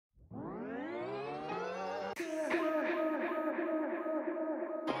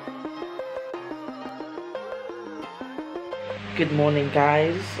Good morning,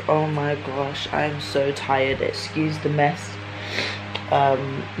 guys. Oh my gosh, I'm so tired. Excuse the mess.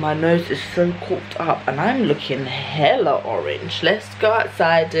 My nose is so corked up and I'm looking hella orange. Let's go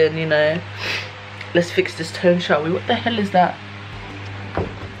outside and, you know, let's fix this tone, shall we? What the hell is that?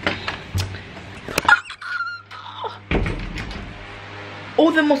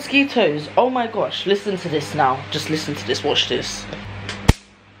 All the mosquitoes. Oh my gosh, listen to this now. Just listen to this, watch this.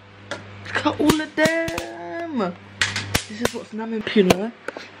 Look at all of them. This is what's numbing, you know.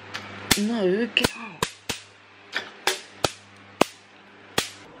 No, get out.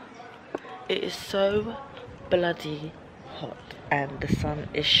 It is so bloody hot and the sun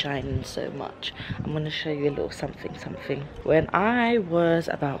is shining so much. I'm going to show you a little something. When I was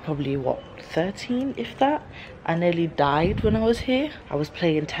about probably, what, 13, if that, I nearly died when I was here. I was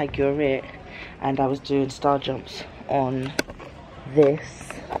playing tag your it and I was doing star jumps on this.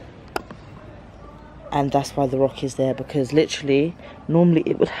 And that's why the rock is there, because literally, normally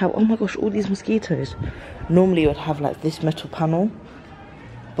it would have, oh my gosh, all these mosquitoes. Normally it would have like this metal panel,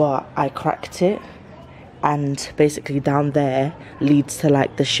 but I cracked it. And basically down there leads to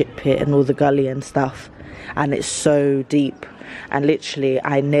like the shit pit and all the gully and stuff. And it's so deep. And literally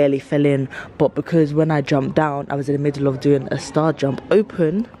I nearly fell in. But because when I jumped down, I was in the middle of doing a star jump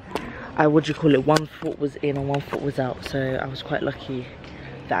open. What do you call it? 1 foot was in and 1 foot was out. So I was quite lucky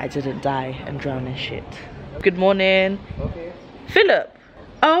that I didn't die and drown in shit. Good morning. Okay. Philip.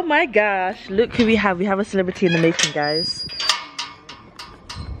 Oh my gosh. Look who we have. We have a celebrity in the making, guys.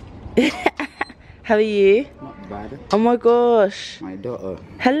 How are you? Not bad. Oh my gosh. My daughter.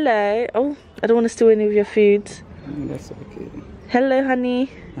 Hello. Oh, I don't want to steal any of your food. Oh, that's okay. Hello, honey.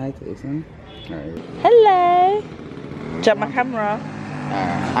 Hi, Jason. Alright. Hello. Jump my camera.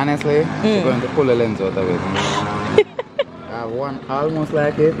 Honestly, I'm going to pull the lens out of it. I have one almost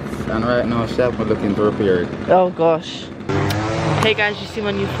like it, and right now Chef is looking to repair it. Oh gosh. Hey guys, you see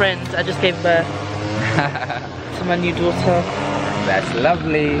my new friend? I just gave birth to my new daughter. That's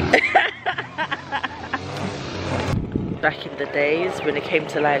lovely. Back in the days when it came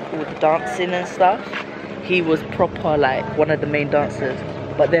to like all the dancing and stuff, he was proper like one of the main dancers.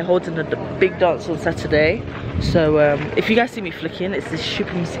 But they're holding a big dance on Saturday. So if you guys see me flicking, it's this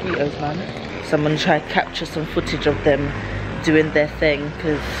stupid mosquitoes, man. So I'm gonna try to capture some footage of them doing their thing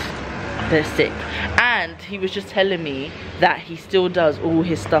because they're sick. And he was just telling me that he still does all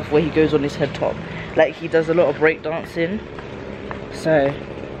his stuff where he goes on his head top. Like he does a lot of break dancing. So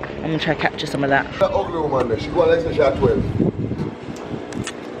I'm gonna try to capture some of that. The ugly woman there, she go like she at 12.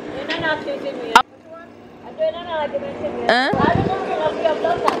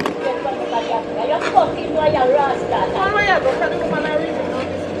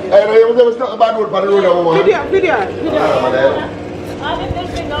 Hey, no, you never start the bad road for the road, woman. Video.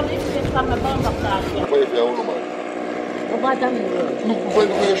 Wait for your woman. Look for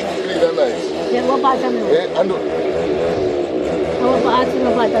you should be clean and nice.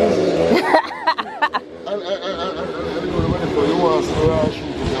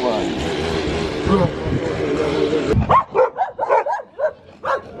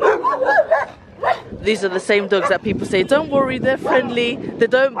 These are the same dogs that people say, don't worry, they're friendly, they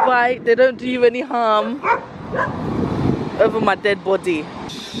don't bite, they don't do you any harm. Over my dead body.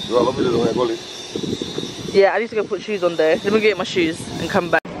 You have a video on your gully? Yeah, I need to go put shoes on there. Let me get my shoes and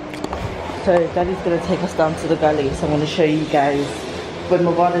come back. So Daddy's gonna take us down to the gully, so I'm gonna show you guys when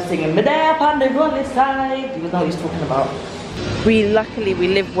my father's singing "Me there upon the gully side." You know what he's talking about. Luckily we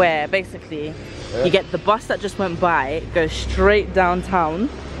live where basically you get the bus that just went by, goes straight downtown,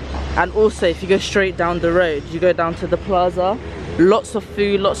 and also if you go straight down the road, you go down to the plaza. Lots of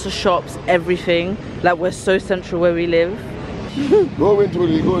food, lots of shops, everything. Like we're so central where we live. Go into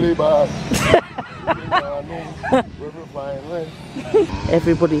the gully bar.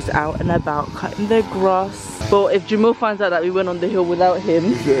 Everybody's out and about cutting their grass. But if Jamil finds out that we went on the hill without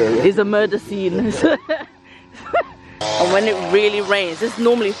him, it's a murder scene. And when it really rains, this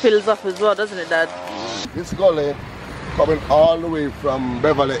normally fills up as well, doesn't it, Dad? This gully coming all the way from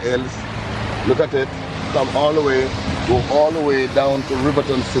Beverly Hills. Look at it. Come all the way, go all the way down to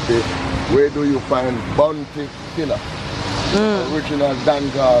Riverton City. Where do you find Bounty Killer? Original Dan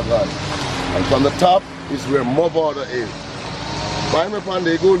Gargan. And from the top is where Moborder is. Find me on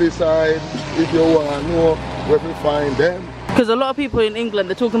the GULLYSIDE if you want to know where we find them. Because a lot of people in England,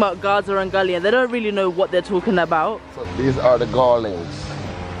 they're talking about Gaza and Gully and they don't really know what they're talking about. So these are the garlings.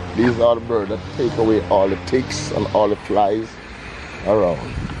 These are the birds that take away all the ticks and all the flies around.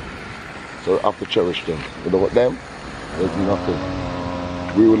 So we have to cherish them. Without them, there's nothing.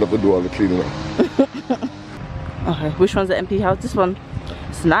 We will have to do all the cleaning up. Okay, which one's the MP house? This one.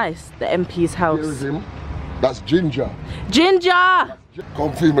 It's nice. The MP's house. Here is him. That's ginger. Ginger!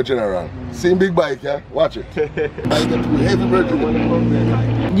 Come feel me, General. Same big bike, yeah? Watch it. I get too heavy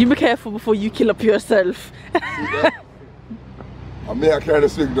breathing. You be careful before you kill up yourself. See that? I may carry the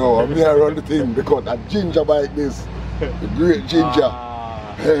swing now. I may run the thing because a ginger bike this. The great ginger.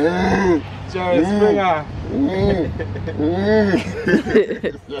 Jerry Springer.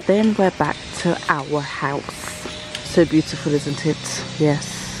 Then we're back to our house. So beautiful, isn't it?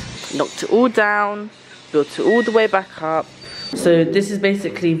 Yes. Knocked it all down, built it all the way back up. So this is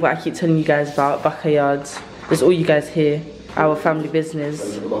basically what I keep telling you guys about, backyards. It's all you guys hear, our family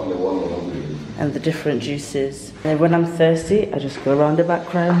business and the different juices. And when I'm thirsty, I just go around the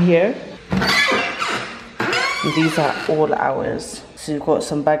background here. And these are all ours. So we've got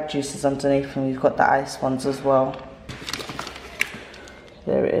some bag juices underneath and we've got the ice ones as well.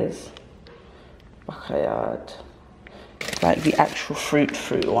 There it is. Backyard. Like the actual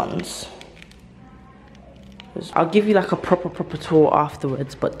fruit ones. I'll give you like a proper tour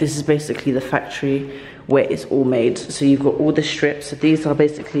afterwards, but this is basically the factory where it's all made. So you've got all the strips. So these are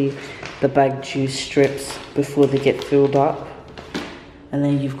basically the bag juice strips before they get filled up. And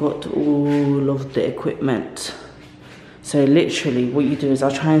then you've got all of the equipment. So literally what you do is,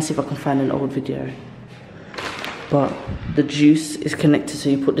 I'll try and see if I can find an old video. But the juice is connected, so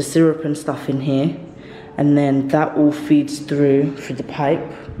you put the syrup and stuff in here. And then that all feeds through the pipe.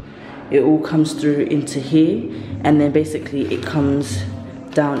 It all comes through into here, and then basically it comes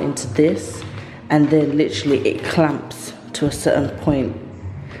down into this, and then literally it clamps to a certain point.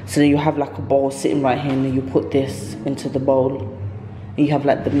 So then you have like a bowl sitting right here, and then you put this into the bowl, and you have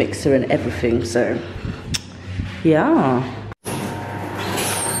like the mixer and everything. So yeah.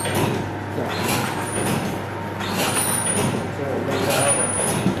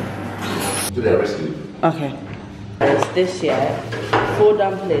 Okay. It's this year, 4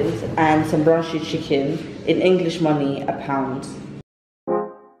 dumplings and some branchy chicken. In English money, £1.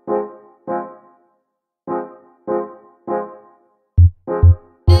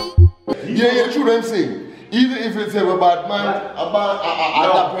 Yeah, true them sing. Even if it's a bad man,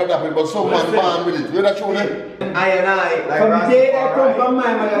 but someone man with it. You know true them? I, like from the day I come from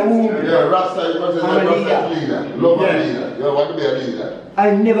my mother womb. Yeah, Rasta, you must say Rasta leader. Love a leader. You want to be a leader.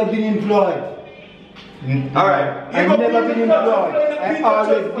 I've never been employed. Alright. I've never been employed. I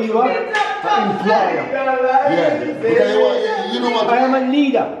always be what? An employer. Yeah. Because you know what? I am a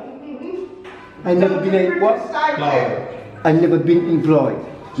leader. I've never been a what? I've never been employed.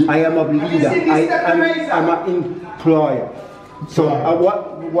 I am a leader. I'm an employer. So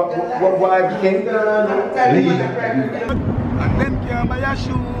what I became? Leader. And them can't buy your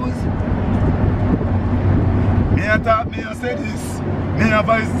shoes. Me a talk, me a say this. Me a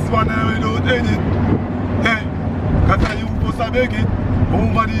voice this one without edit. Hey, cause I you supposed to beg it.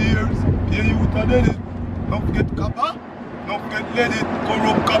 Over the years, the youth are dead it. Don't forget copper, don't forget let it.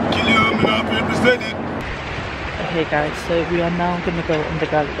 Corrupt cop kill you, me not afraid to say it. Okay guys, so we are now going to go on the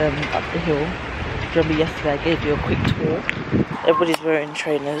up the hill. Remember yesterday I gave you a quick tour. Everybody's wearing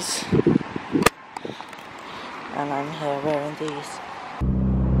trainers. And I'm here wearing these.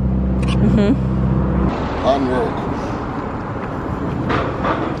 On road.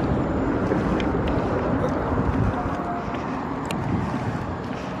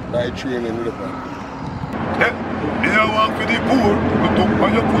 Night training with the fan. Yeah, me a walk for the poor. Put up on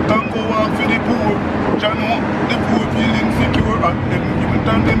your foot and go walk for the poor. You know, the poor feel insecure. And them even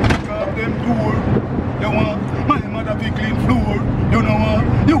turn them pick up them door. You want my mother be clean floor. You know,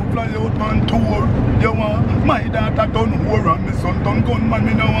 you fly out on tour. You want my daughter done war and my son done gunman.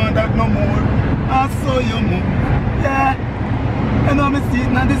 Me no want that no more. I saw you move. Yeah. You know me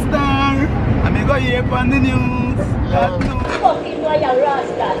sitting at the star. And me go hear on the news. That no.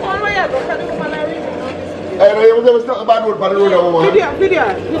 Hey, you never start a bad road for the road, woman. Video.